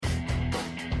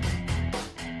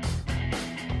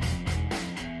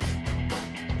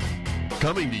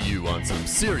Coming to you on some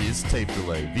serious tape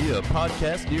delay via a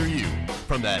podcast near you.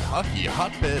 From that hockey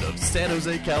hotbed of San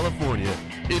Jose, California,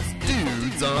 it's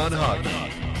Dudes on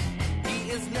Hockey. He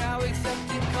is now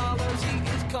accepting callers, he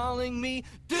is calling me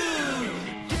dude.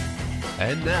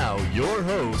 And now, your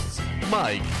hosts,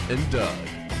 Mike and Doug.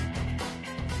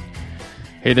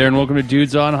 Hey there, and welcome to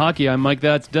Dudes on Hockey. I'm Mike,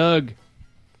 that's Doug.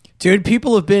 Dude,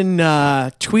 people have been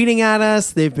tweeting at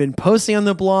us. They've been posting on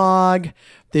the blog.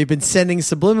 They've been sending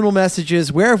subliminal messages.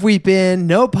 Where have we been?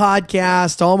 No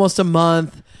podcast, almost a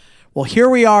month. Well, here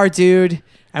we are, dude,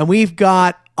 and we've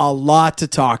got a lot to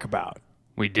talk about.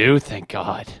 We do, thank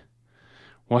God.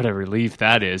 What a relief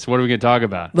that is. What are we going to talk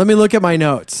about? Let me look at my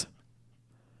notes.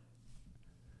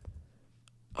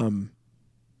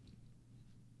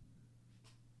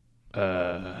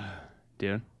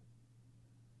 Dude?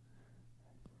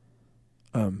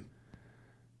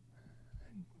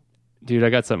 Dude, I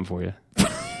got something for you.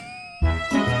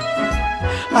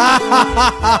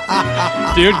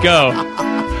 Dude, go.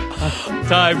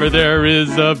 Timer, there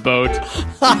is a boat.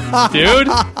 Dude?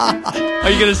 Are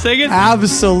you going to sing it?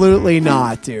 Absolutely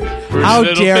not, dude. How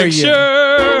Little dare picture.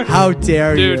 you? How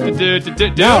dare you?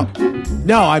 Dude.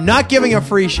 No, I'm not giving a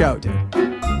free show, dude.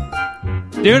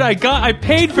 Dude, I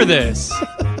paid for this.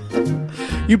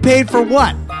 You paid for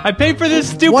what? I paid for this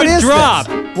stupid What is drop.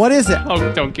 this? What is it?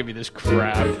 Oh, don't give me this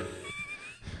crap.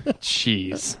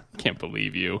 Jeez. Can't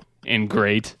believe you.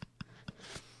 Ingrate.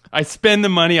 I spend the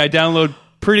money. I download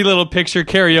Pretty Little Picture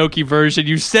karaoke version.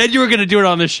 You said you were going to do it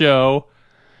on the show.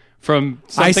 From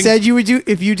something. I said you would do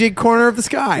if you did Corner of the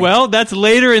Sky. Well, that's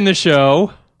later in the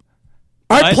show.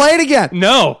 all right, play it again.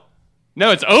 No,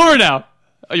 it's over now.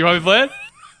 Oh, you want me to play it?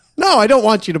 No, I don't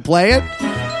want you to play it.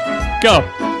 Go.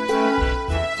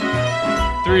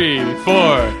 3,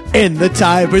 4. In the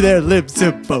tide where there lives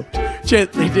a boat,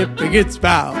 gently dipping its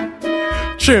bow,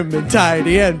 trim and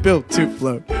tidy and built to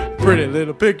float. Pretty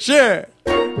little picture.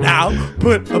 Now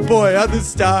put a boy on the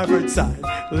starboard side,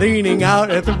 leaning out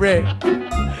at the rail.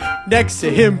 Next to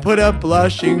him put a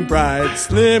blushing bride,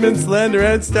 slim and slender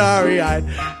and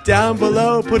starry-eyed. Down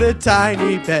below put a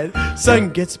tiny bed.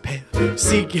 Sun gets pale,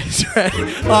 sea gets red.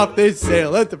 Off they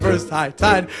sail at the first high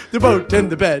tide. The boat and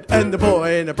the bed and the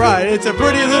boy and the bride. It's a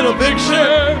pretty little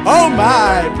picture. Oh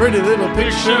my, pretty little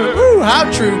picture. Ooh,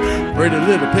 how true. Pretty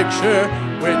little picture,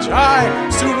 which I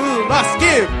soon must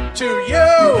give to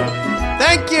you.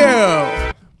 Thank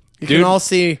you. You Dude. can all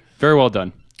see Very well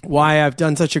done. why I've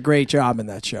done such a great job in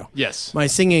that show. Yes. My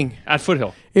singing At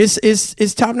Foothill.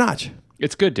 is top notch.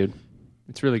 It's good, dude.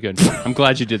 It's really good. I'm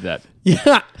glad you did that.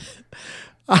 Yeah.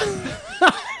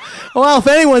 Well, if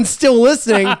anyone's still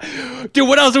listening, Dude,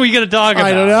 what else are we going to talk about?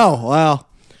 I don't know. Well,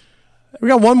 we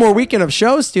got one more weekend of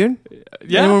shows, dude.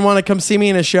 Yeah. Anyone want to come see me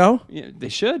in a show? Yeah, they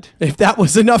should. If that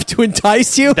was enough to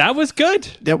entice you, That was good.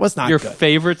 that was not Your good.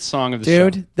 favorite song of the show.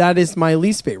 Dude, that is my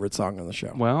least favorite song on the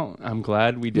show. Well, I'm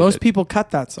glad we did Most it. people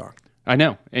cut that song. I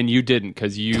know, and you didn't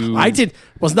because you... I did.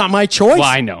 Was not my choice. Well,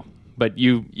 I know, but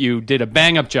you did a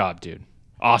bang-up job, dude.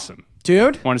 Awesome.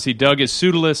 Dude, Want to see Doug as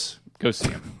Pseudolus? Go see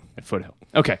him at Foothill.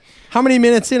 Okay. how many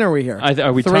minutes in are we here?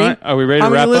 Are we 3? Are we ready How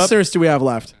to wrap many up? listeners do we have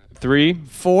left? 3.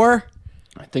 4?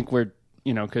 I think we're,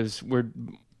 because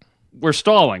we're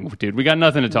stalling, dude. We got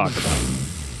nothing to talk about.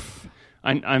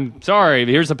 I'm sorry.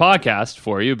 Here's a podcast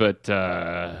for you, but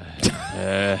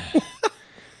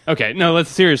okay. No, let's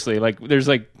seriously. There's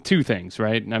 2 things,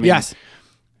 right? I mean, Yes.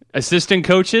 assistant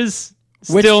coaches.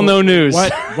 Which- Still no news.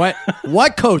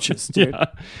 What coaches, dude? Yeah.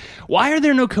 Why are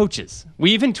there no coaches?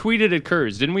 We even tweeted at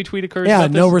Kurz. Didn't we tweet at Kurz? Yeah,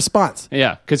 about no this? response.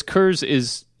 Yeah, because Kurz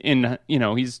is in,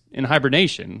 he's in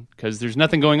hibernation because there's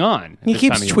nothing going on. He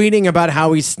keeps tweeting about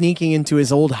how he's sneaking into his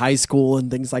old high school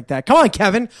and things like that. Come on,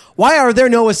 Kevin. Why are there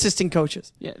no assistant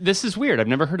coaches? Yeah, this is weird. I've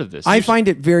never heard of this. I find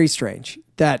it very strange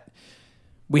that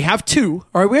we have 2.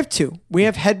 All right, we have 2. We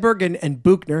have Hedberg and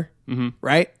Buchner,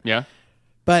 right? Yeah.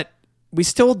 But we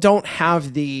still don't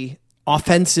have the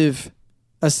offensive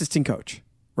assistant coach,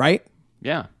 right?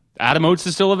 Yeah. Adam Oates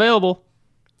is still available.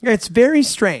 It's very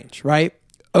strange, right?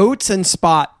 Oates and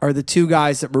Spot are the 2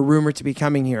 guys that were rumored to be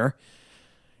coming here.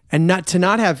 And not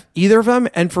have either of them,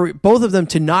 and for both of them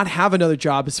to not have another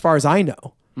job, as far as I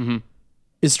know,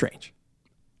 is strange.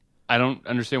 I don't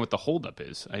understand what the holdup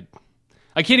is.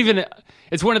 I can't even.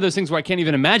 It's one of those things where I can't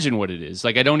even imagine what it is.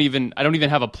 I don't even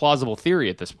have a plausible theory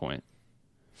at this point.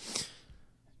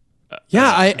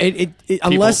 Yeah,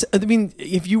 unless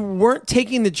if you weren't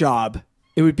taking the job,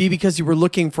 it would be because you were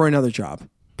looking for another job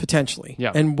potentially.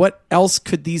 Yeah. And what else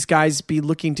could these guys be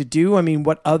looking to do? I mean,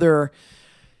 what other?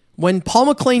 When Paul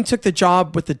McLean took the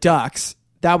job with the Ducks,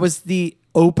 that was the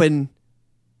open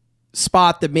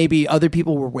spot that maybe other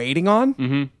people were waiting on.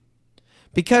 Mm-hmm.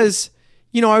 Because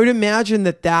I would imagine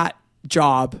that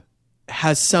job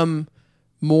has some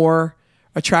more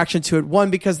attraction to it. One,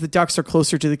 because the Ducks are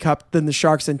closer to the Cup than the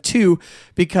Sharks, and two,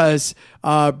 because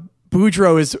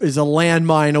Boudreaux is a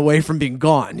landmine away from being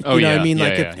gone. You know what I mean?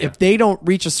 If they don't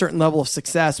reach a certain level of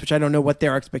success, which I don't know what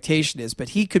their expectation is, but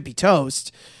he could be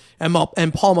toast.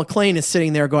 And Paul McLean is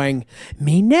sitting there going,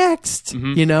 me next, So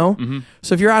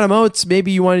if you're Adam Oates,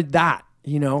 maybe you wanted that,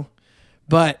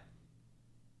 but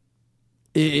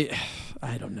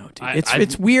I don't know, dude.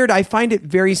 It's weird. I find it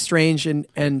very strange,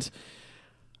 and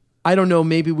I don't know.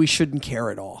 Maybe we shouldn't care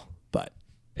at all, but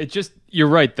you're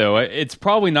right though. It's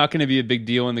probably not going to be a big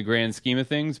deal in the grand scheme of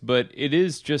things, but it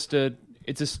is just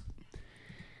it's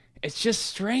just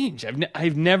strange.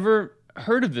 I've never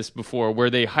heard of this before, where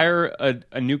they hire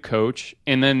a new coach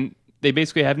and then they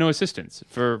basically have no assistants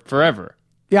for forever.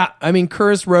 Yeah, I mean,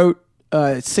 Kurz wrote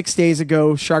 6 days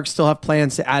ago, Sharks still have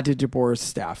plans to add to DeBoer's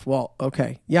staff. Well,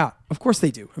 okay. Yeah, of course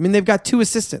they do. I mean, they've got 2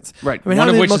 assistants. Right. I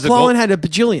mean, McClellan had a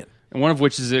bajillion. And one of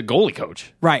which is a goalie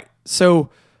coach. Right. So,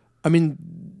 I mean,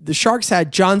 the Sharks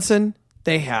had Johnson,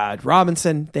 they had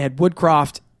Robinson, they had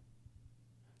Woodcroft,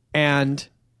 and...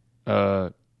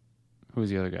 who was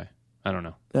the other guy? I don't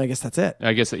know. I guess that's it.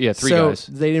 I guess, yeah, 3 guys.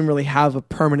 So they didn't really have a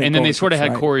permanent And then they sort of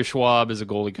had right? Corey Schwab as a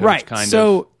goalie coach, right. kind of.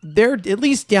 So they're at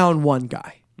least down one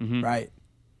guy, right?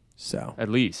 So at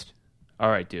least. All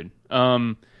right, dude.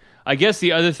 I guess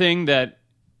the other thing that,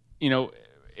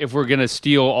 if we're going to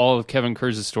steal all of Kevin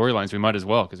Kurz's storylines, we might as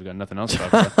well, because we've got nothing else to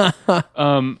talk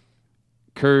about.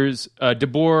 Kurz,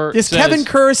 DeBoer Does says, Kevin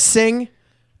Kurz sing?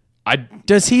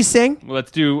 Does he sing? Well,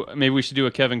 maybe we should do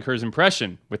a Kevin Kurz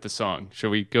impression with the song. Shall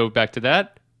we go back to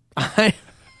that? I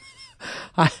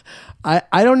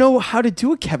don't know how to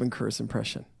do a Kevin Kurz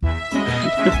impression.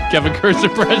 Kevin Kurz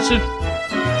impression?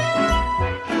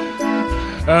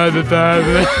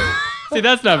 See,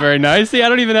 that's not very nice. See, I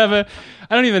don't even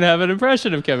have an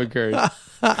impression of Kevin Kurz.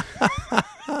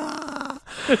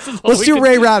 Let's do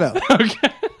Ray Ratto.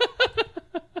 Okay.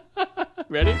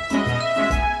 Ready?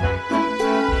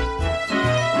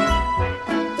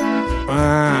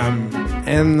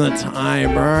 In the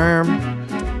Tiber.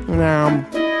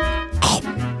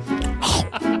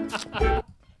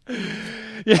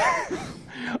 Yeah.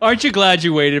 Aren't you glad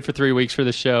you waited for 3 weeks for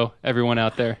the show, everyone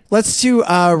out there? Let's do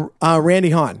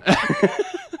Randy Hahn.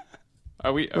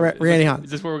 Are we? Randy Hahn.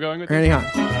 Is this where we're going with Randy this?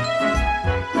 Hahn.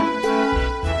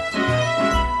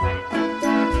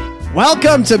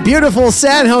 Welcome to beautiful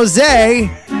San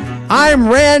Jose. I'm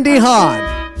Randy Hahn.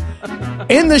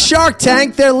 In the Shark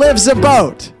Tank, there lives a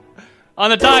boat. On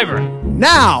the Tiber.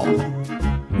 Now,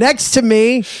 next to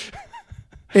me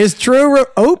is Drew.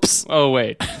 Oops. Oh,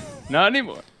 wait. Not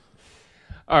anymore.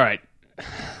 All right.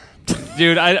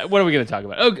 Dude, what are we going to talk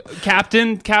about? Oh,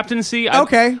 captaincy.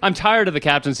 Okay. I'm tired of the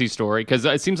captaincy story, because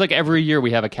it seems like every year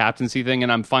we have a captaincy thing,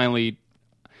 and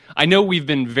I know we've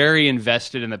been very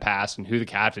invested in the past and who the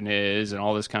captain is and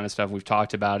all this kind of stuff. We've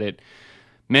talked about it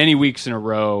many weeks in a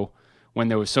row when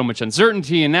there was so much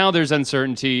uncertainty, and now there's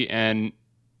uncertainty, and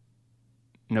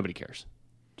nobody cares.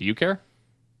 Do you care?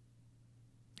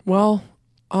 Well,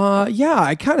 yeah,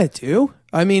 I kind of do.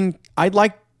 I mean, I'd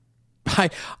like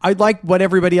what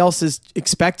everybody else is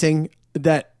expecting,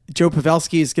 that Joe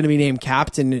Pavelski is going to be named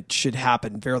captain. It should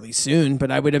happen fairly soon,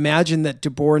 but I would imagine that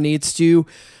DeBoer needs to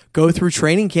go through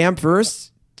training camp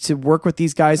first to work with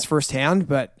these guys firsthand.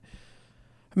 But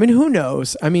I mean, who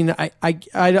knows? I mean, I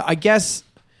guess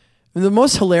the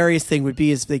most hilarious thing would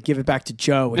be is they give it back to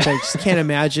Joe, which I just can't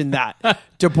imagine that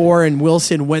DeBoer and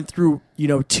Wilson went through,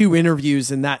 2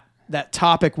 interviews and that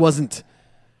topic wasn't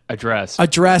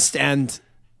addressed and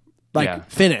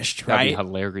finished, right? That'd be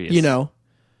hilarious.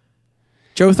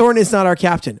 Joe Thornton is not our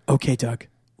captain. Okay, Doug,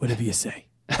 whatever you say.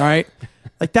 All right.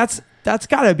 That's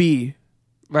got to be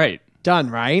right done,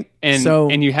 right?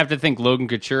 And you have to think Logan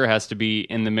Couture has to be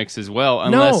in the mix as well.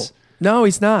 Unless no,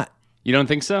 he's not. You don't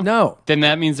think so? No. Then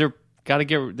that means they're going to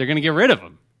get rid of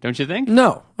him. Don't you think?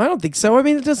 No, I don't think so. I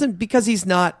mean, it doesn't, because he's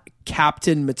not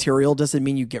captain material doesn't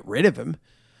mean you get rid of him.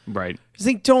 Right.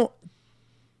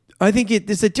 I think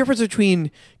there's a difference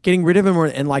between getting rid of him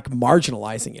and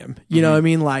marginalizing him. You know what I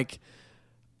mean?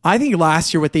 I think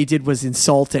last year what they did was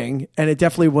insulting, and it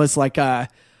definitely was a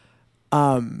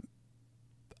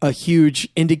huge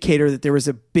indicator that there was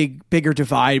a bigger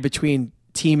divide between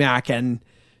T-Mac and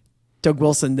Doug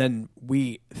Wilson than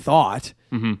we thought.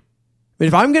 Mm-hmm. But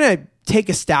if I'm going to take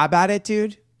a stab at it,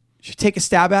 dude, should take a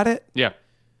stab at it. Yeah.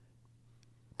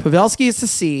 Pavelski is a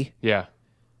C. Yeah.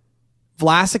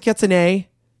 Vlasic gets an A,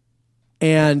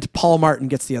 and Paul Martin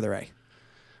gets the other A.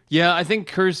 Yeah, I think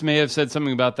Kurz may have said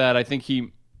something about that. I think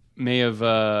he may have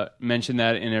mentioned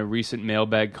that in a recent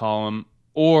mailbag column.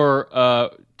 Or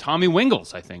Tommy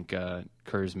Wingles, I think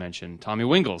Kurz mentioned. Tommy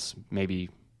Wingles maybe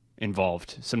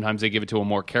involved. Sometimes they give it to a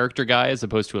more character guy as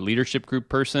opposed to a leadership group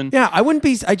person. Yeah, I wouldn't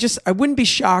be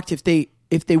shocked if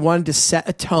they wanted to set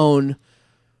a tone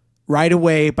right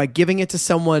away by giving it to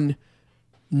someone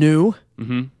new,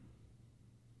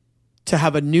 to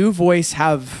have a new voice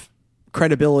have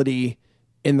credibility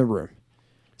in the room.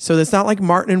 So it's not like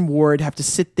Martin and Ward have to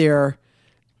sit there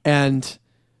and,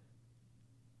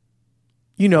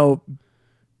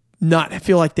 not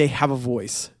feel like they have a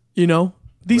voice.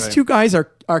 These two guys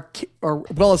are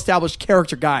well-established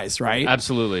character guys, right?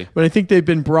 Absolutely. But I think they've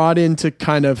been brought in to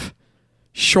kind of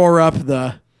shore up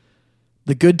the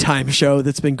good time show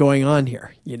that's been going on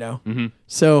here,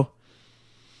 So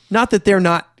not that they're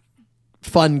not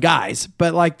fun guys,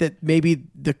 but like that maybe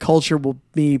the culture will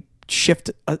be shift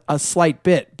a slight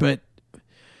bit. But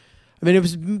I mean, it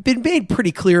was been made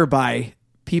pretty clear by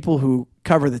people who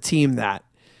cover the team that,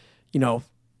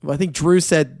 I think Drew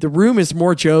said the room is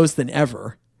more Joe's than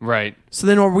ever. Right. So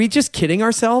then are we just kidding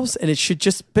ourselves? And it should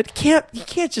just, but you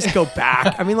can't just go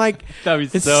back. I mean, like,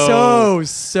 That'd be it's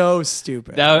so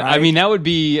stupid. That, right? I mean, that would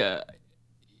be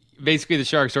basically the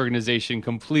Sharks organization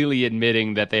completely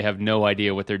admitting that they have no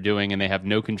idea what they're doing and they have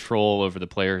no control over the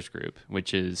players group,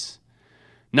 which is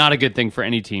not a good thing for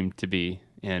any team to be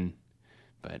in.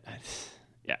 But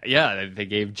yeah, they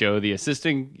gave Joe the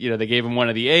assistant. They gave him one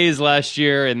of the A's last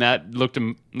year, and that looked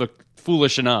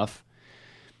foolish enough.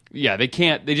 Yeah, they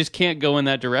just can't go in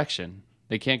that direction.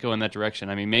 They can't go in that direction.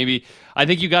 I mean, I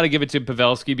think you got to give it to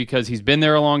Pavelski because he's been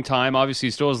there a long time. Obviously,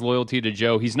 he still has loyalty to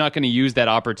Joe. He's not going to use that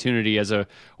opportunity as a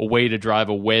way to drive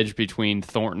a wedge between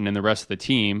Thornton and the rest of the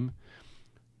team,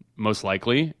 most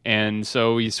likely. And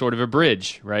so he's sort of a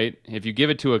bridge, right? If you give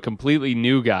it to a completely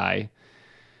new guy,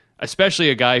 especially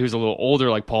a guy who's a little older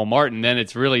like Paul Martin, then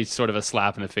it's really sort of a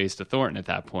slap in the face to Thornton at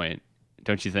that point.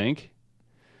 Don't you think?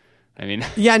 I mean,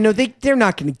 yeah, no, they're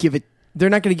not going to give it. They're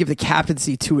not going to give the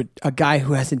captaincy to a guy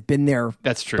who hasn't been there.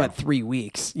 That's true. But 3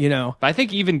 weeks, But I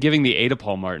think even giving the A to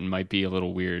Paul Martin might be a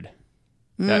little weird.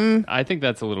 I think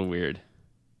that's a little weird.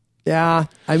 Yeah,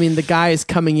 I mean, the guy is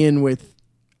coming in with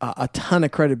a ton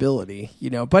of credibility,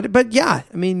 But yeah,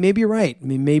 I mean, maybe you're right. I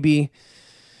mean, maybe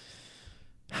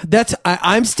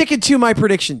I'm sticking to my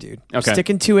prediction, dude. I'm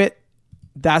sticking to it.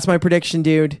 That's my prediction,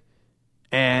 dude.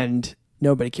 And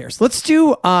nobody cares. Let's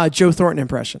do Joe Thornton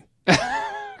impression.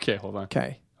 Okay, hold on.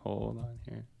 Okay. Hold on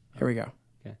here. Here we go.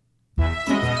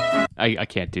 Okay. I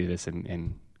can't do this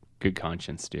in good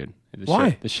conscience, dude.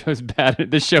 Why? The show's bad.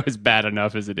 This show is bad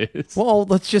enough as it is. Well,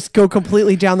 let's just go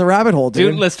completely down the rabbit hole,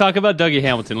 dude. Dude, let's talk about Dougie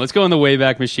Hamilton. Let's go in the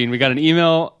Wayback Machine. We got an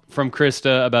email from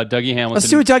Krista about Dougie Hamilton. Let's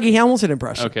do a Dougie Hamilton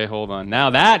impression. Okay, hold on.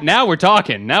 Now we're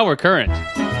talking. Now we're current.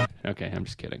 Okay, I'm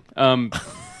just kidding.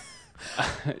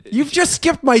 You've just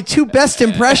skipped my 2 best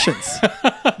impressions.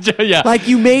 Yeah. Like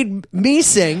you made me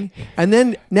sing, and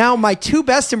then now my 2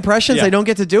 best impressions, Yeah. I don't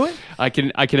get to do it? I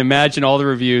can imagine all the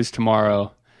reviews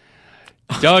tomorrow.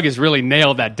 Doug has really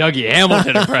nailed that Dougie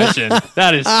Hamilton impression.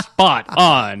 That is spot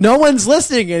on. No one's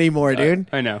listening anymore, dude.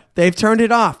 I know. They've turned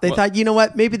it off. They thought, you know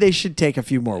what? Maybe they should take a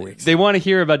few more weeks. They want to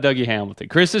hear about Dougie Hamilton.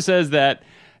 Krista says that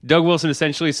Doug Wilson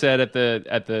essentially said at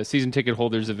the season ticket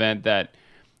holders event that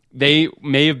they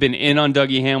may have been in on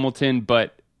Dougie Hamilton,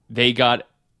 but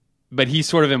he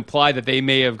sort of implied that they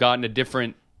may have gotten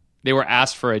they were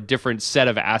asked for a different set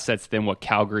of assets than what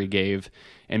Calgary gave,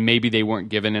 and maybe they weren't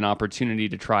given an opportunity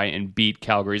to try and beat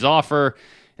Calgary's offer.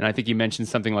 And I think he mentioned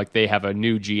something like they have a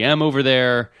new GM over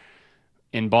there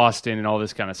in Boston and all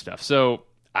this kind of stuff. So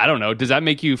I don't know. Does that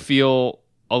make you feel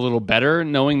a little better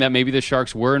knowing that maybe the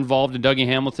Sharks were involved in Dougie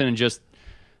Hamilton and just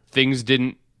things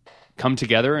didn't come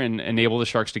together and enable the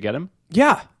Sharks to get him?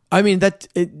 Yeah. I mean,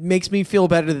 it makes me feel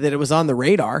better that it was on the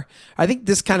radar. I think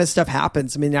this kind of stuff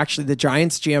happens. I mean, actually, the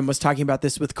Giants GM was talking about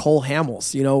this with Cole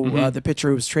Hamels, the pitcher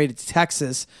who was traded to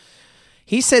Texas.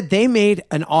 He said they made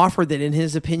an offer that, in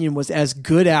his opinion, was as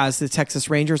good as the Texas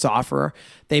Rangers offer.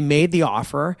 They made the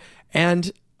offer,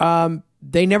 and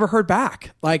they never heard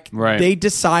back. They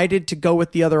decided to go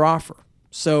with the other offer.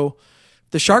 So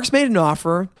the Sharks made an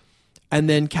offer, and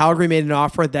then Calgary made an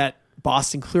offer that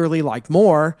Boston clearly liked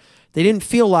more. They didn't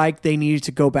feel like they needed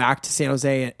to go back to San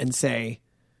Jose and say,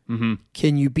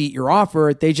 can you beat your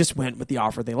offer? They just went with the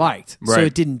offer they liked. Right. So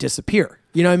it didn't disappear.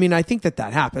 I mean, I think that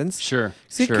happens. Sure.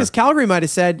 Because Calgary might have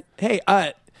said, hey,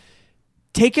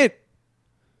 take it.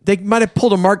 They might have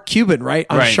pulled a Mark Cuban, right?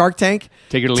 On Shark Tank.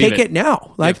 Take it or leave Take it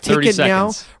now. Take 30 it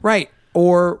seconds. now. Right.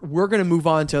 Or we're going to move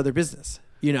on to other business,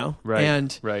 Right.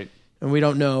 And we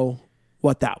don't know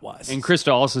what that was. And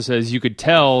Krista also says you could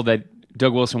tell that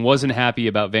Doug Wilson wasn't happy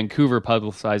about Vancouver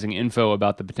publicizing info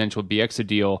about the potential Bieksa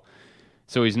deal,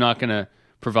 so he's not going to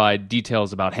provide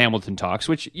details about Hamilton talks,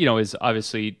 which, is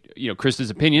obviously, Krista's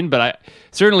opinion, but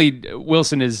certainly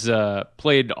Wilson has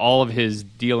played all of his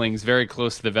dealings very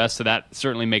close to the vest, so that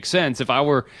certainly makes sense. If I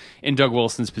were in Doug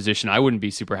Wilson's position, I wouldn't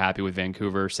be super happy with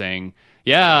Vancouver saying,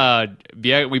 yeah,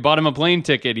 we bought him a plane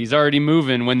ticket, he's already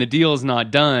moving, when the deal is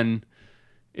not done.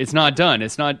 It's not done.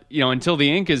 It's not, until the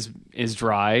ink is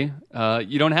dry,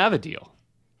 you don't have a deal.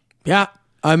 Yeah,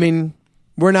 I mean,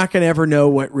 we're not going to ever know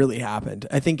what really happened.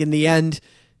 I think in the end,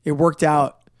 it worked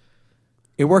out.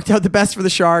 It worked out the best for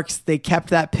the Sharks. They kept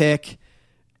that pick,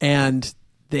 and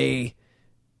they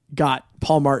got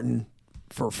Paul Martin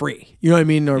for free. You know what I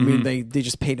mean? Or I mean, they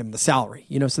just paid him the salary.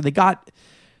 So they got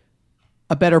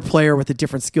a better player with a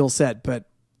different skill set. But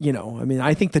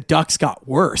I think the Ducks got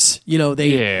worse.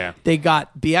 They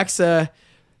got Bieksa,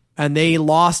 and they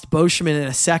lost Boschman in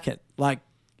a second. Like,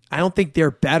 I don't think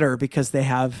they're better because they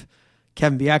have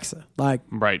Kevin Bieksa. Like,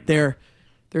 right. They're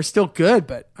still good,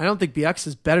 but I don't think Bieksa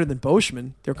is better than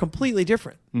Boschman. They're completely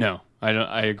different. No, I don't.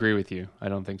 I agree with you. I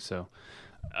don't think so.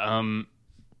 I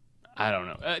don't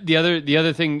know. The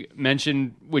other thing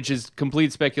mentioned, which is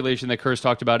complete speculation that Kurz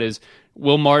talked about, is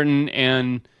will Martin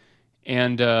and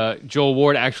Joel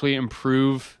Ward actually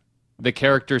improve the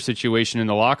character situation in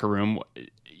the locker room?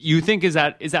 You think is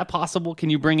that possible? Can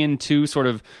you bring in two sort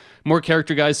of more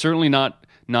character guys? Certainly not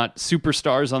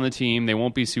superstars on the team. They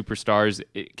won't be superstars.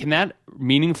 Can that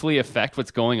meaningfully affect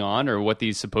what's going on or what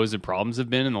these supposed problems have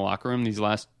been in the locker room these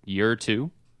last year or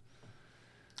two?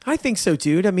 I think so,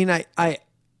 dude. I mean, I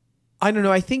don't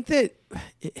know. I think that,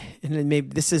 and then maybe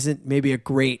this isn't maybe a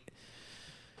great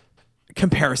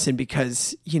comparison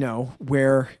because,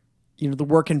 where, the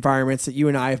work environments that you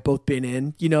and I have both been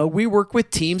in, we work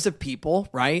with teams of people,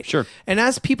 right? Sure. And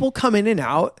as people come in and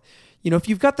out, if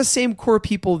you've got the same core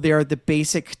people there, the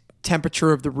basic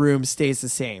temperature of the room stays the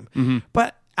same. Mm-hmm.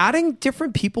 But adding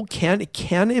different people can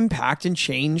impact and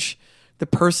change the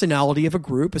personality of a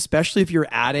group, especially if you're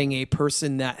adding a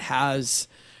person that has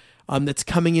that's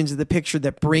coming into the picture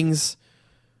that brings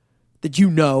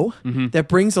that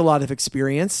brings a lot of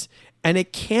experience, and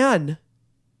it can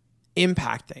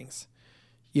impact things.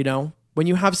 When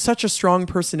you have such a strong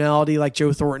personality like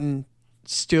Joe Thornton,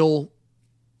 still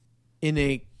in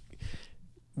a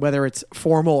whether it's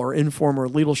formal or informal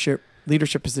leadership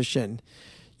position,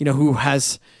 who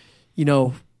has,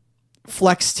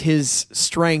 flexed his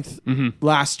strength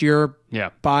last year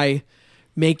by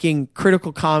making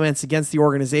critical comments against the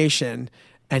organization,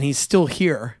 and he's still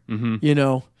here.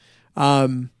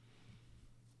 I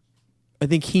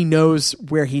think he knows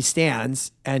where he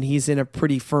stands, and he's in a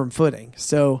pretty firm footing.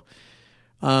 So,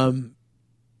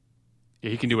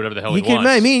 he can do whatever the hell he wants.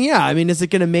 I mean, is it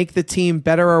going to make the team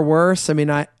better or worse? I mean,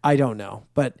 I don't know.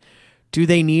 But do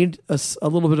they need a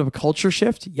little bit of a culture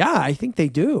shift? Yeah, I think they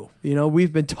do.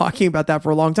 We've been talking about that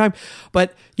for a long time.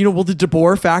 But, will the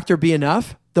DeBoer factor be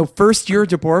enough? The first-year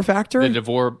DeBoer factor? The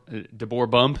DeBoer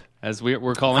bump, as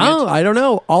we're calling it? I don't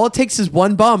know. All it takes is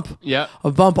one bump. Yeah.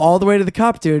 A bump all the way to the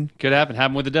cup, dude. Could happen.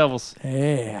 Happened with the Devils.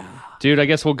 Yeah. Dude, I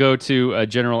guess we'll go to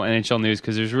general NHL news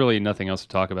because there's really nothing else to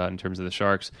talk about in terms of the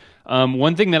Sharks.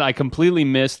 One thing that I completely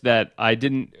missed that I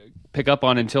didn't pick up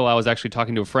on until I was actually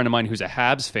talking to a friend of mine who's a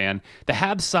Habs fan. The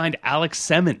Habs signed Alex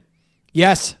Semin.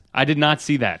 Yes. I did not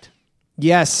see that.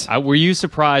 Yes. Were you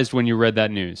surprised when you read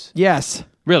that news? Yes.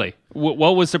 Really?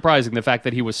 What was surprising? The fact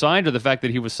that he was signed or the fact that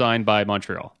he was signed by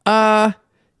Montreal? I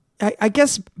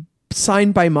guess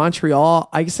signed by Montreal.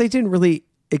 I guess I didn't really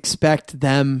expect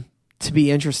them to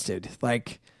be interested.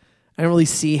 Like, I don't really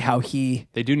see how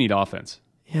They do need offense.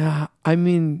 Yeah, I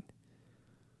mean,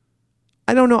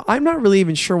 I don't know. I'm not really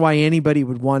even sure why anybody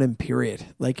would want him, period.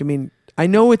 Like, I mean, I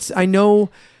know,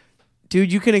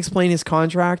 dude, you can explain his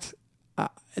contract.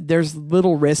 There's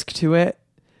little risk to it.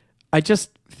 I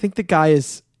just think the guy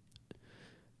is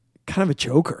kind of a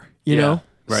joker, you know?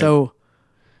 Right. So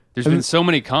there's been so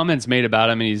many comments made about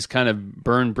him, and he's kind of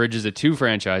burned bridges at two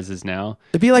franchises now.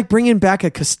 It'd be like bringing back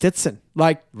a Kostitsyn.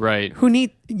 Like, right.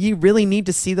 You really need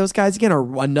to see those guys again,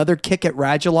 or another kick at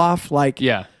Radulov? Like,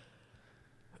 yeah.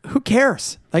 Who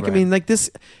cares? Like, right. I mean, like this,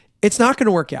 it's not going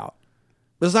to work out.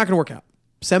 It's not going to work out.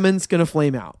 Semin's going to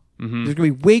flame out. Mm-hmm. There's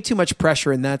going to be way too much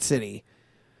pressure in that city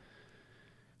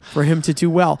for him to do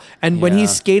well. And when he's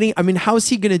skating, I mean, how is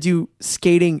he going to do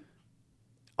skating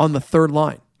on the third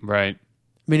line? Right.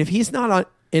 I mean, if he's not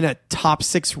in a top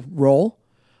six role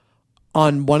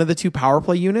on one of the two power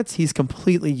play units, he's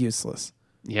completely useless.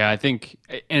 Yeah, I think,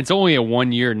 and it's only a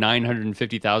 1 year,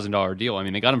 $950,000 deal. I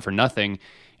mean, they got him for nothing,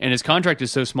 and his contract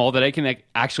is so small that I can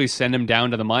actually send him down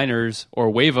to the minors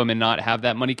or waive him and not have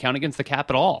that money count against the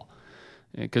cap at all,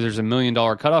 because there's $1 million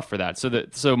cutoff for that.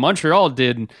 So Montreal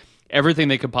did everything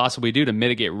they could possibly do to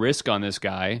mitigate risk on this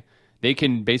guy. They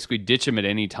can basically ditch him at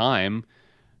any time.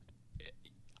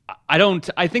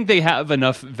 I think they have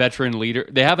enough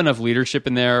they have enough leadership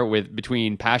in there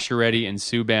between Pacioretty and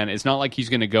Subban. It's not like he's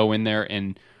going to go in there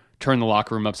and turn the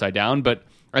locker room upside down, but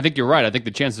I think you're right. I think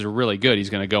the chances are really good he's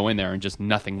going to go in there and just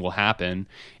nothing will happen.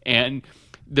 And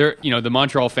the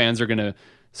Montreal fans are going to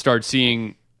start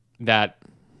seeing that,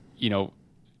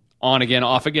 on again,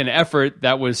 off again effort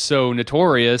that was so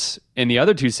notorious in the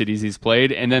other two cities he's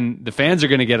played, and then the fans are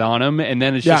going to get on him, and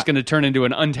then it's just going to turn into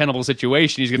an untenable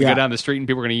situation. He's going to go down the street and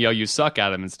people are going to yell "you suck"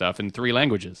 at him and stuff in 3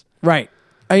 languages. Right.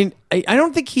 I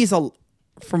don't think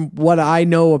from what I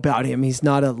know about him, he's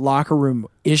not a locker room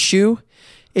issue.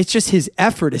 It's just his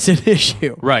effort is an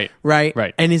issue. Right.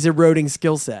 And his eroding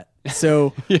skill set.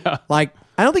 So I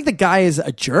don't think the guy is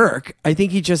a jerk. I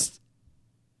think he just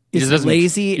is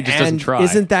lazy he just doesn't and try.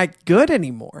 isn't that good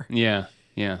anymore. Yeah.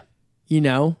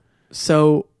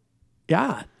 So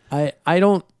I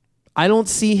don't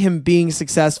see him being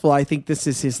successful. I think this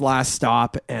is his last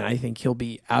stop, and I think he'll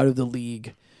be out of the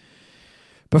league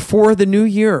before the new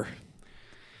year.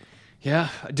 Yeah,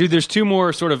 dude, there's 2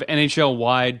 more sort of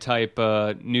NHL-wide type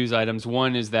news items.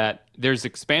 One is that there's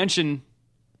expansion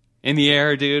in the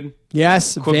air, dude.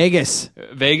 Yes,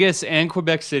 Vegas and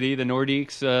Quebec City, the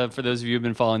Nordiques, for those of you who've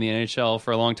been following the NHL for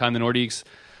a long time, the Nordiques,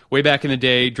 way back in the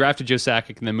day, drafted Joe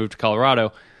Sakic and then moved to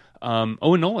Colorado.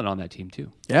 Owen Nolan on that team,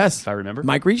 too. Yes. If I remember.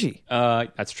 Mike Ricci.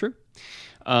 That's true.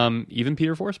 Even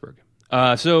Peter Forsberg.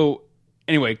 So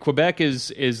anyway, Quebec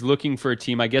is looking for a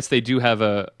team. I guess they do have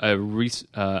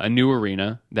a new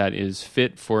arena that is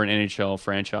fit for an NHL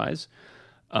franchise.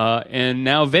 And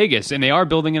now Vegas, and they are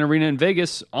building an arena in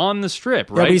Vegas on the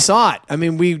Strip, right? Yeah, we saw it. I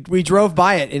mean, we drove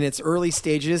by it in its early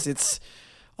stages. It's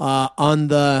on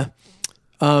the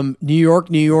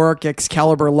New York,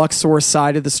 Excalibur, Luxor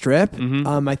side of the Strip.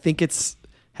 Mm-hmm. I think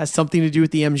has something to do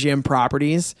with the MGM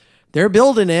properties. They're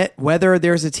building it, whether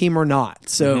there's a team or not.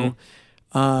 So,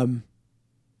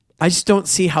 I just don't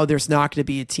see how there's not going to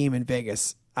be a team in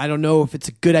Vegas. I don't know if it's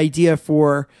a good idea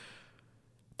for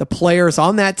the players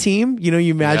on that team. You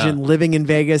imagine living in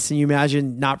Vegas and you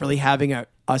imagine not really having a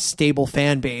stable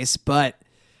fan base, but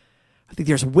I think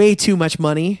there's way too much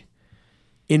money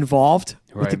involved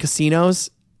with the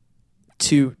casinos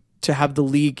to have the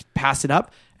league pass it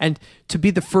up, and to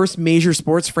be the first major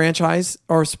sports franchise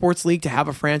or sports league to have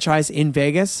a franchise in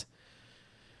Vegas.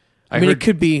 I mean, it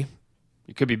could be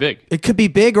big. It could be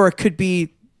big, or it could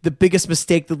be the biggest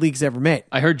mistake the league's ever made.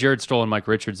 I heard Jared Stoll and Mike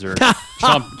Richards are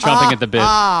chomping at the bit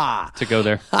to go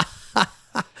there.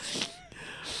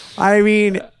 I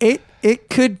mean, it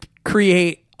could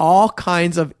create all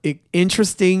kinds of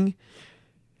interesting.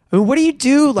 I mean, what do you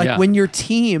do when your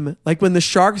team, when the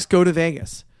Sharks go to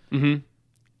Vegas? Mm-hmm.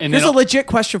 And here's a legit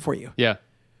question for you. Yeah.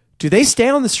 Do they stay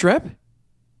on the Strip?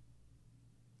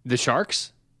 The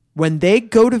Sharks? When they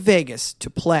go to Vegas to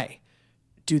play,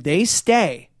 do they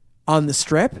stay on the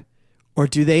Strip or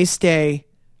do they stay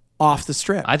off the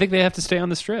Strip? I think they have to stay on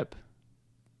the Strip.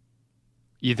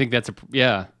 You think that's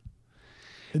yeah.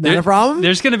 Isn't that a problem?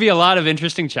 There's going to be a lot of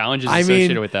interesting challenges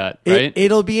associated with that, right?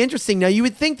 It'll be interesting. Now, you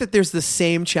would think that there's the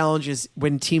same challenges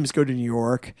when teams go to New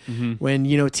York,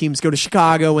 when teams go to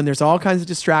Chicago, when there's all kinds of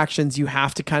distractions. You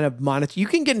have to kind of monitor. You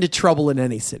can get into trouble in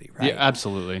any city, right? Yeah,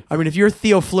 absolutely. I mean, if you're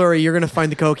Theo Fleury, you're going to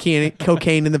find the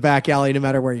cocaine in the back alley no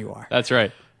matter where you are. That's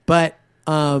right. But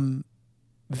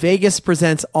Vegas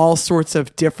presents all sorts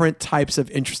of different types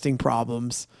of interesting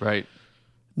problems. Right.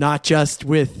 Not just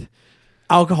with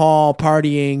alcohol,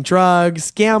 partying,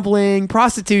 drugs, gambling,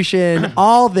 prostitution,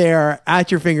 all there at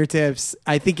your fingertips.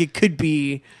 I think it could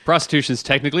be. Prostitution is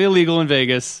technically illegal in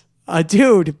Vegas.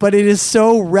 Dude, but it is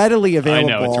so readily available.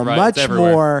 I know, it's right. Much it's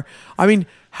everywhere. more. I mean,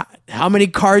 how many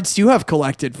cards do you have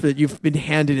collected that you've been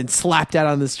handed and slapped out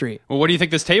on the street? Well, what do you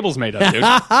think this table's made of, dude?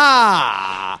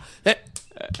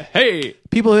 Hey.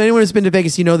 People, anyone who's been to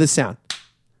Vegas, you know this sound.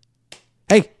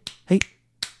 Hey.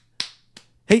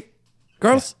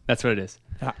 Girls? Yeah, that's what it is.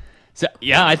 Yeah. So,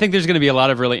 I think there's going to be a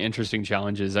lot of really interesting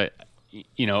challenges.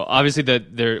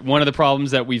 Obviously one of the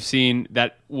problems that we've seen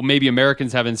that maybe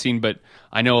Americans haven't seen, but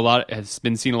I know has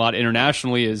been seen a lot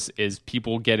internationally is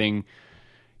people getting,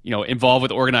 involved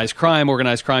with organized crime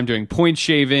doing point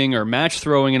shaving or match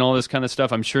throwing and all this kind of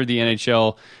stuff. I'm sure the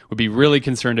NHL would be really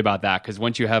concerned about that, because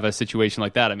once you have a situation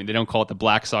like that, I mean, they don't call it the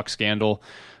Black Sox scandal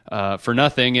for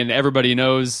nothing, and everybody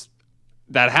knows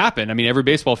that happened. I mean, every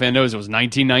baseball fan knows it was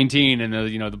 1919 and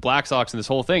the Black Sox and this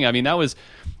whole thing. I mean, that was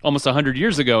almost 100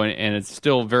 years ago, and it's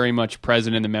still very much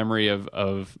present in the memory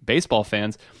of baseball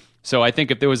fans. So I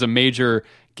think if there was a major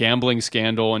gambling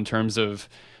scandal in terms of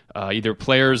either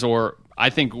players or I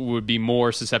think would be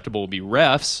more susceptible would be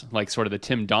refs, like sort of the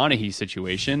Tim Donaghy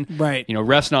situation. Right.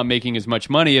 Refs not making as much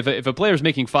money. If a player's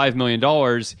making $5 million,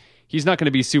 he's not going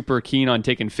to be super keen on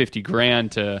taking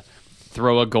 $50,000 to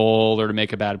throw a goal or to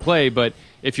make a bad play. But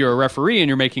if you're a referee and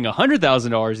you're making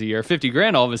 $100,000 a year,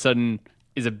 $50,000 all of a sudden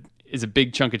is a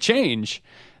big chunk of change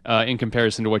in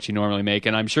comparison to what you normally make.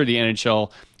 And I'm sure the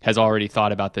NHL has already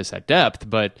thought about this at depth,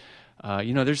 but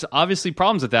there's obviously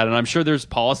problems with that, and I'm sure there's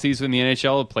policies in the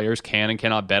NHL. Players can and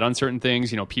cannot bet on certain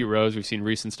things. Pete Rose, we've seen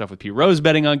recent stuff with Pete Rose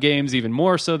betting on games even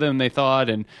more so than they thought,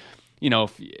 and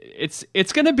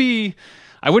it's going to be.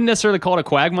 I wouldn't necessarily call it a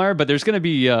quagmire, but there's going to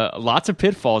be lots of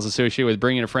pitfalls associated with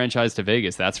bringing a franchise to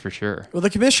Vegas. That's for sure. Well,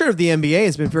 the commissioner of the NBA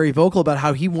has been very vocal about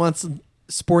how he wants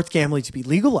sports gambling to be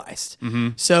legalized. Mm-hmm.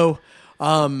 So,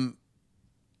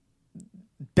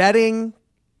 betting.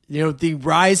 The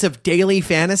rise of daily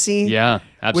fantasy. Yeah,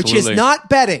 absolutely. Which is not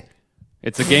betting.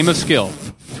 It's a game of skill.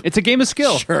 It's a game of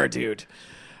skill. Sure, dude.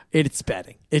 It's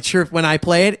betting. It sure, when I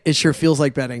play it, it sure feels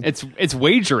like betting. It's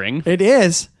wagering. It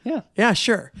is. Yeah. Yeah,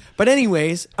 sure. But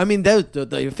anyways, I mean,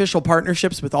 the official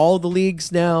partnerships with all the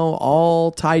leagues now,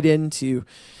 all tied into,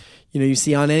 you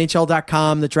see on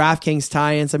NHL.com, the DraftKings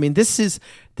tie-ins. I mean, this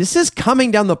is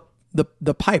coming down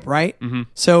the pipe, right? Mm-hmm.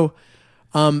 So,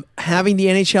 having the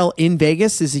NHL in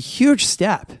Vegas is a huge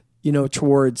step,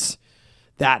 towards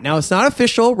that. Now, it's not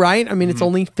official, right? I mean, it's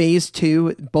only phase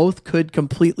 2. Both could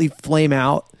completely flame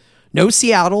out. No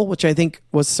Seattle, which I think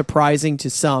was surprising to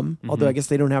some, although I guess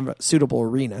they don't have a suitable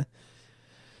arena.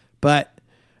 But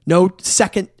no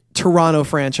second Toronto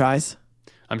franchise.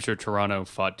 I'm sure Toronto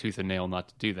fought tooth and nail not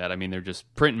to do that. I mean, they're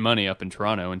just printing money up in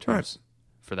Toronto in terms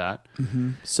for that.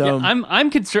 Mm-hmm. So yeah,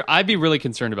 I'm concerned. I'd be really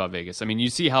concerned about Vegas. I mean, you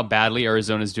see how badly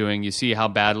Arizona's doing. You see how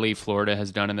badly Florida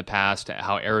has done in the past.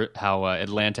 How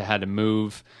Atlanta had to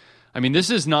move. I mean, this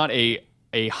is not a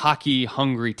hockey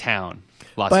hungry town,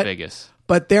 Las Vegas.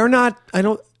 But they're not.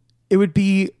 It would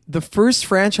be the first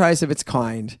franchise of its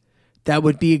kind that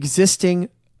would be existing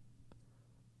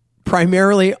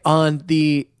primarily on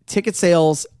the ticket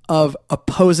sales of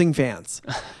opposing fans.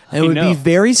 And it would be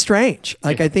very strange.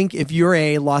 Like, I think if you're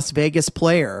a Las Vegas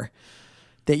player,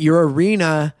 that your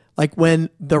arena, like when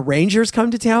the Rangers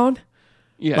come to town,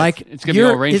 like it's going to be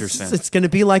all Rangers fans. It's going to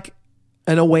be like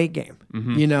an away game,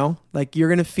 Like, you're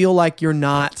going to feel like you're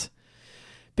not,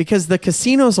 because the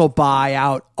casinos will buy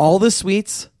out all the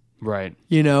suites. Right.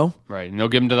 Right. And they'll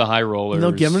give them to the high rollers. And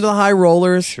they'll give them to the high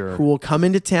rollers Sure. who will come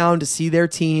into town to see their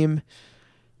team.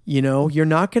 You're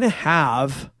not going to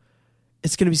have...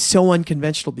 It's going to be so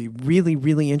unconventional, be really,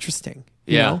 really interesting.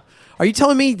 You know? Are you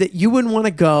telling me that you wouldn't want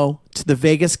to go to the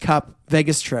Vegas Cup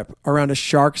Vegas trip around a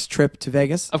Sharks trip to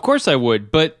Vegas? Of course I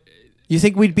would, but... You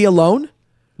think we'd be alone?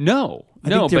 No. I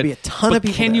think there'd be a ton of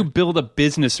people can there. you build a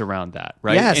business around that,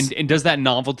 right? Yes. And does that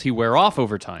novelty wear off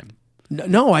over time?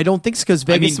 No, I don't think so, because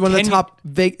Vegas is one of the top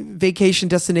vacation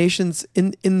destinations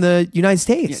in the United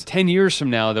States. 10 years from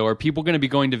now, though, are people going to be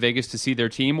going to Vegas to see their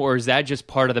team, or is that just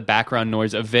part of the background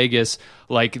noise of Vegas,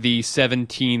 like the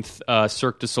 17th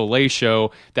Cirque du Soleil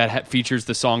show that features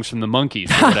the songs from the Monkees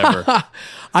or whatever?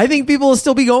 I think people will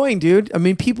still be going, dude. I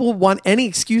mean, people want any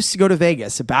excuse to go to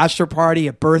Vegas, a bachelor party,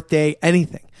 a birthday,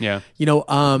 anything. Yeah.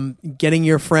 Getting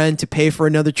your friend to pay for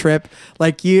another trip,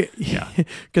 like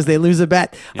because they lose a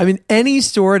bet. Yeah. I mean, any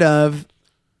sort of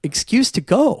excuse to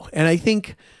go. And I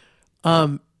think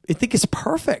it's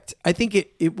perfect. I think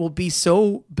it will be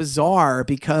so bizarre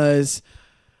because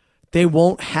they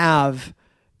won't have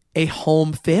a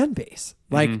home fan base.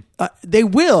 Like they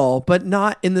will, but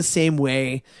not in the same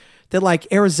way that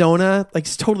like Arizona, like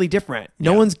it's totally different.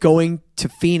 No one's going to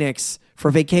Phoenix for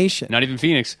vacation. Not even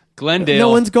Phoenix. Glendale. No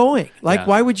one's going. Like,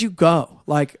 why would you go?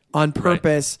 Like, on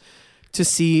purpose to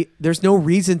see? There's no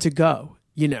reason to go,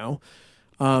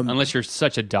 Unless you're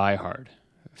such a diehard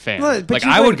fan. Well, but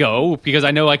I would go because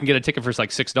I know I can get a ticket for like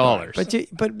 $6.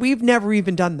 But we've never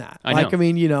even done that. I know. I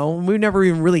mean, we've never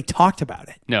even really talked about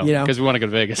it. No, because we want to go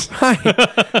to Vegas.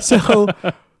 So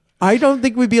I don't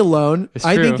think we'd be alone. It's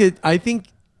I true. think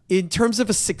in terms of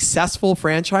a successful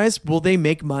franchise, will they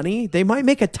make money? They might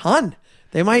make a ton.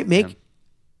 They might make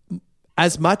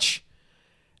as much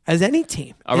as any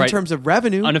team in terms of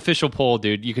revenue. Unofficial poll,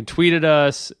 dude. You can tweet at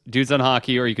us, Dudes on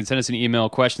Hockey, or you can send us an email,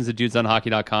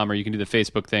 questions@dudesonhockey.com, or you can do the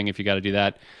Facebook thing if you got to do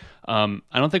that. I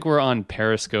don't think we're on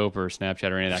Periscope or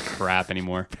Snapchat or any of that crap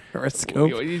anymore. Periscope?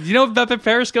 You know about the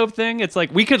Periscope thing? It's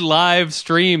like we could live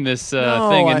stream this thing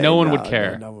and no one would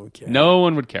care. No one would care. No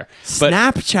one would care. But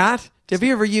Snapchat? Have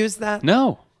you ever used that?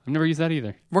 no, I've never used that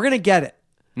either. We're going to get it.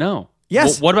 No.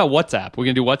 Yes. What about WhatsApp? We're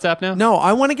going to do WhatsApp now? No,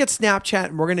 I want to get Snapchat,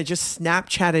 and we're going to just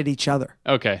Snapchat at each other.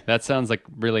 Okay, that sounds like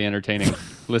really entertaining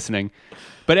listening.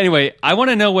 But anyway, I want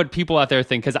to know what people out there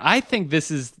think, because I think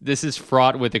this is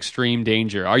fraught with extreme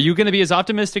danger. Are you going to be as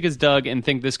optimistic as Doug and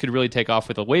think this could really take off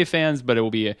with away fans, but it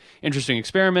will be an interesting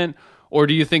experiment? Or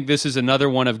do you think this is another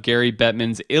one of Gary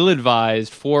Bettman's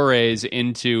ill-advised forays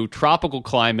into tropical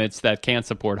climates that can't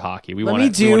support hockey? Let me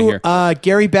do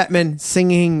Gary Bettman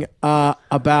singing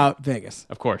about Vegas.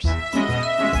 Of course. I'm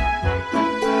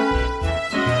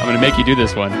going to make you do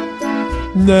this one.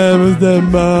 Oh,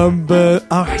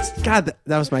 God,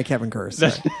 that was my Kevin Kurz.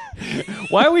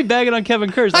 Why are we bagging on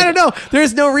Kevin Kurz? I don't know.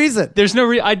 There's no reason. There's no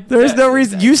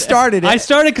reason. You started it. I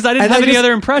started because I didn't have any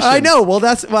other impressions. I know. Well,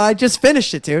 I just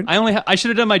finished it, dude. I should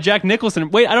have done my Jack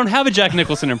Nicholson. Wait, I don't have a Jack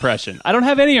Nicholson impression. I don't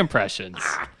have any impressions.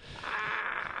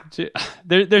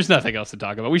 There's nothing else to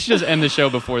talk about. We should just end the show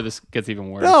before this gets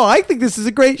even worse. No, I think this is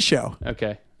a great show.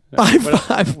 Okay. What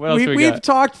else we've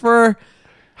talked for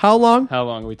how long? How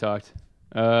long have we talked?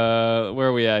 Where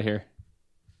are we at here?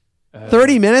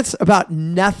 30 minutes about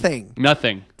nothing.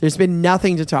 Nothing. There's been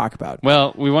nothing to talk about.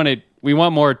 Well, we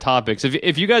want more topics.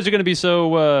 If you guys are going to be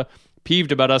so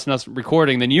peeved about us not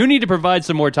recording, then you need to provide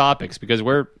some more topics, because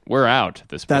we're out at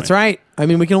this point. That's right. I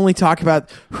mean, we can only talk about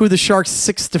who the Sharks'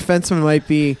 sixth defenseman might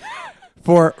be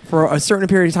for a certain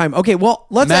period of time. Okay, well,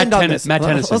 let's end on this. Matt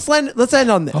Tennyson. Let's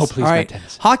end on this. Oh, please, all right. Matt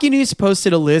Tennyson. Hockey News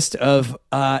posted a list of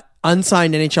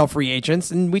unsigned NHL free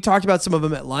agents, and we talked about some of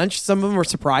them at lunch. Some of them were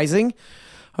surprising.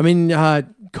 I mean,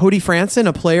 Cody Franson,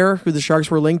 a player who the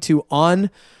Sharks were linked to on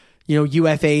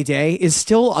UFA day, is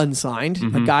still unsigned.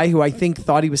 Mm-hmm. A guy who I think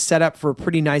thought he was set up for a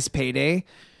pretty nice payday.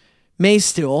 May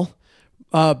still,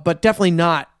 but definitely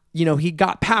not. He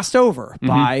got passed over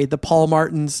by the Paul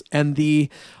Martins and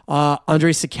the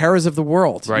Andre Sequeiras of the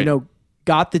world. Right.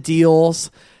 Got the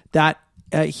deals that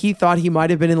he thought he might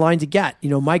have been in line to get.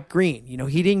 Mike Green,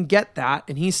 he didn't get that,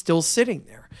 and he's still sitting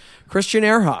there. Christian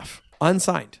Ehrhoff,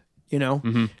 unsigned.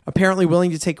 Apparently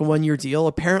willing to take a 1-year deal.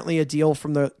 Apparently a deal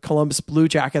from the Columbus Blue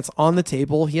Jackets on the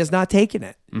table. He has not taken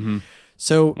it. Mm-hmm.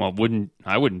 So, well,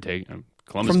 I wouldn't take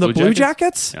Columbus from the Blue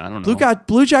Jackets? Yeah, I don't know.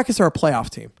 Blue Jackets are a playoff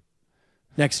team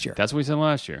next year. That's what we said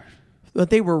last year. But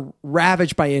they were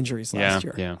ravaged by injuries last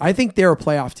year. Yeah. I think they're a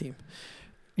playoff team.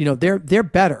 They're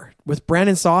better with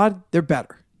Brandon Saad. They're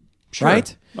better, Sure.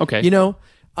 right? Okay.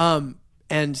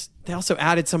 And they also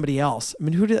added somebody else. I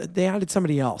mean, they added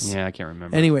somebody else? Yeah, I can't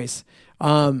remember. Anyways,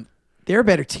 they're a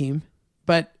better team,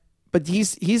 but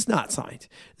he's not signed.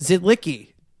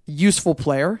 Zidlicki, useful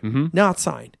player, not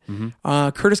signed.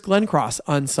 Curtis Glencross,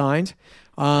 unsigned.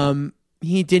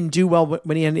 He didn't do well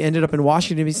when he ended up in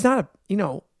Washington. He's not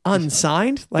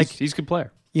unsigned. Like he's a good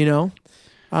player. And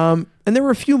there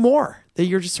were a few more that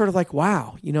you're just sort of like,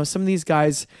 wow, some of these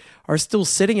guys are still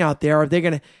sitting out there. Are they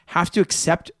going to have to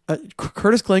accept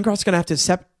Curtis Glencross is going to have to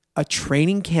accept a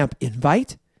training camp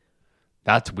invite?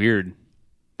 That's weird.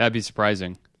 That'd be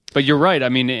surprising. But you're right. I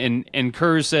mean, and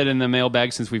Kurz said in the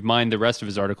mailbag, since we've mined the rest of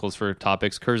his articles for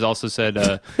topics, Kurz also said,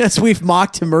 yes, we've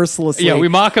mocked him mercilessly. Yeah, we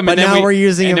mock him, but and now we're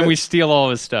using him. And then we steal all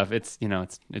of his stuff. It's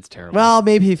terrible. Well,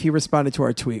 maybe if he responded to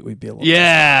our tweet, we'd be a little.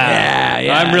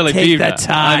 Yeah. I'm really Take peeved. the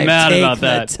time. I'm mad Take about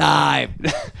that. the time.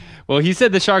 Well, he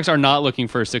said the Sharks are not looking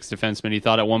for a sixth defenseman. He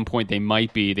thought at one point they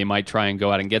might be. They might try and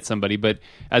go out and get somebody. But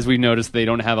as we've noticed, they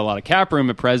don't have a lot of cap room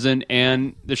at present,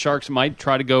 and the Sharks might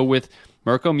try to go with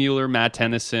Mirko Mueller, Matt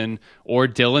Tennyson, or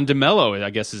Dylan DeMello,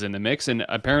 I guess, is in the mix. And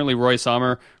apparently Roy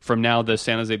Sommer from now the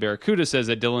San Jose Barracuda says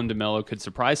that Dylan DeMello could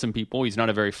surprise some people. He's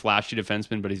not a very flashy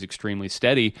defenseman, but he's extremely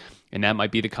steady. And that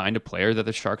might be the kind of player that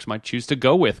the Sharks might choose to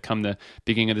go with come the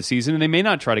beginning of the season. And they may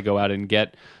not try to go out and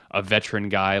get a veteran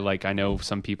guy like I know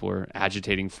some people are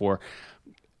agitating for.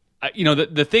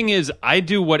 The thing is, I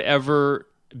do whatever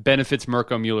benefits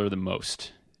Mirko Mueller the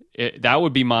most. That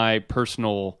would be my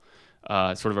personal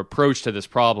sort of approach to this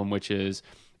problem, which is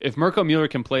if Mirko Mueller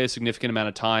can play a significant amount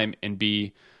of time and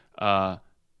be,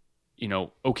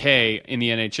 okay in the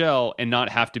NHL and not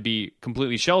have to be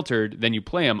completely sheltered, then you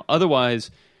play him. Otherwise,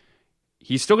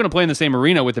 he's still going to play in the same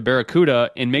arena with the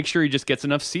Barracuda and make sure he just gets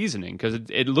enough seasoning, because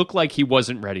it looked like he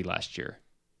wasn't ready last year.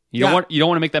 You don't want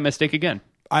to make that mistake again.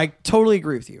 I totally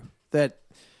agree with you that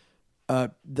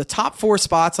the top 4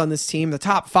 spots on this team, the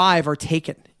top 5 are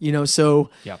taken. So.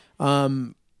 Yeah.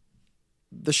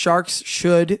 The Sharks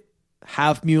should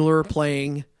have Mueller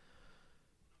playing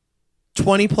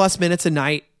 20 plus minutes a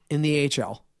night in the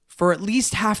AHL for at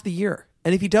least half the year.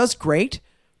 And if he does great,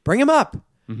 bring him up.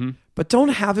 Mm-hmm. But don't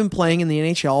have him playing in the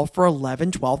NHL for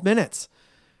 11, 12 minutes.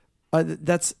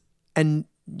 And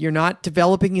you're not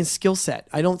developing his skill set.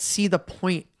 I don't see the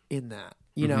point in that,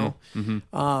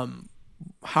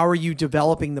 how are you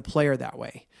developing the player that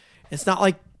way? It's not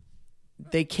like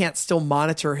they can't still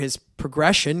monitor his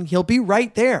progression. He'll be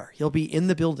right there. He'll be in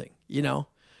the building, you know?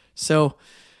 So,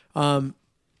 I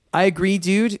agree,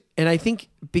 dude. And I think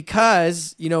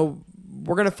because, you know,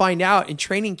 we're going to find out in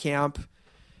training camp,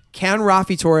 can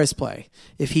Rafi Torres play?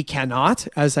 If he cannot,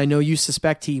 as I know you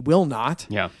suspect he will not,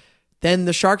 then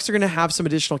the Sharks are going to have some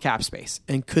additional cap space.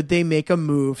 And could they make a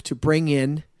move to bring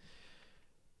in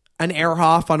an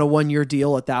Ehrhoff on a 1-year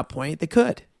deal at that point? They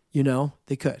could, you know,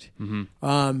 they could.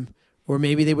 Or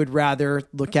maybe they would rather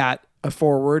look at a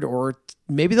forward, or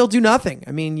maybe they'll do nothing.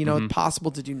 I mean, you know, it's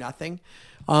possible to do nothing.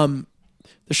 The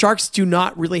Sharks do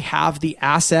not really have the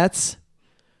assets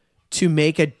to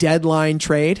make a deadline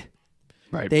trade.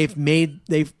 Right. They've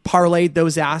parlayed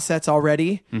those assets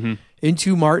already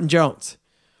into Martin Jones.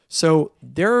 So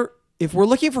if we're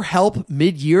looking for help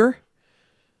mid-year,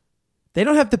 they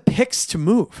don't have the picks to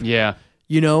move. Yeah.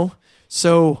 You know?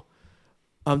 So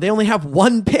they only have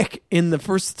 1 pick in the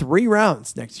first 3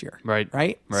 rounds next year.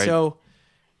 Right. So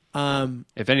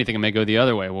if anything, it may go the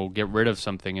other way. We'll get rid of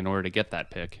something in order to get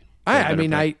that pick.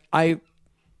 I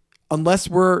unless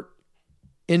we're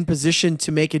in position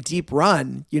to make a deep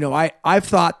run, you know, I've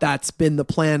thought that's been the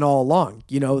plan all along.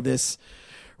 You know, this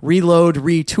reload,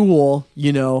 retool,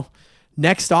 you know,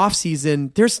 next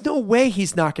offseason, there's no way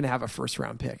he's not going to have a first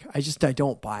round pick. I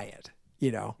don't buy it,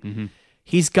 you know.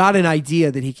 He's got an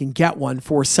idea that he can get one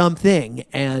for something,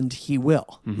 and he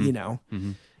will, you know,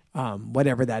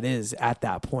 whatever that is at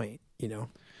that point, you know.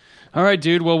 All right,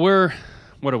 dude. Well,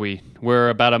 what are we? We're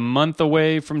about a month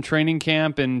away from training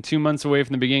camp and 2 months away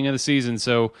from the beginning of the season.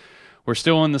 So we're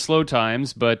still in the slow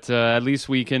times, but at least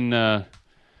we can,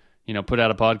 you know, put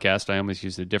out a podcast. I almost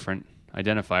used a different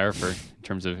identifier in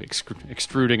terms of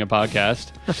extruding a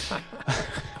podcast.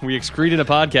 We excreted a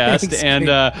podcast, and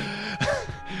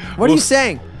what are you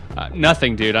saying?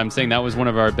 Nothing, dude. I'm saying that was one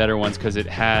of our better ones because it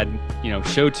had, you know,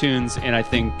 show tunes, and I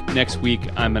think next week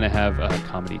I'm going to have a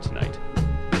Comedy Tonight.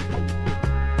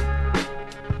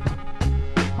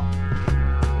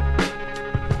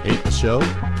 Hate the show?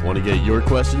 Want to get your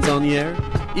questions on the air?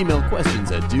 Email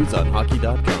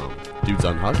questions@dudesonhockey.com. Dudes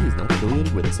on Hockey is not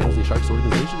affiliated with the San Jose Sharks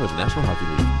organization or the National Hockey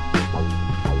League.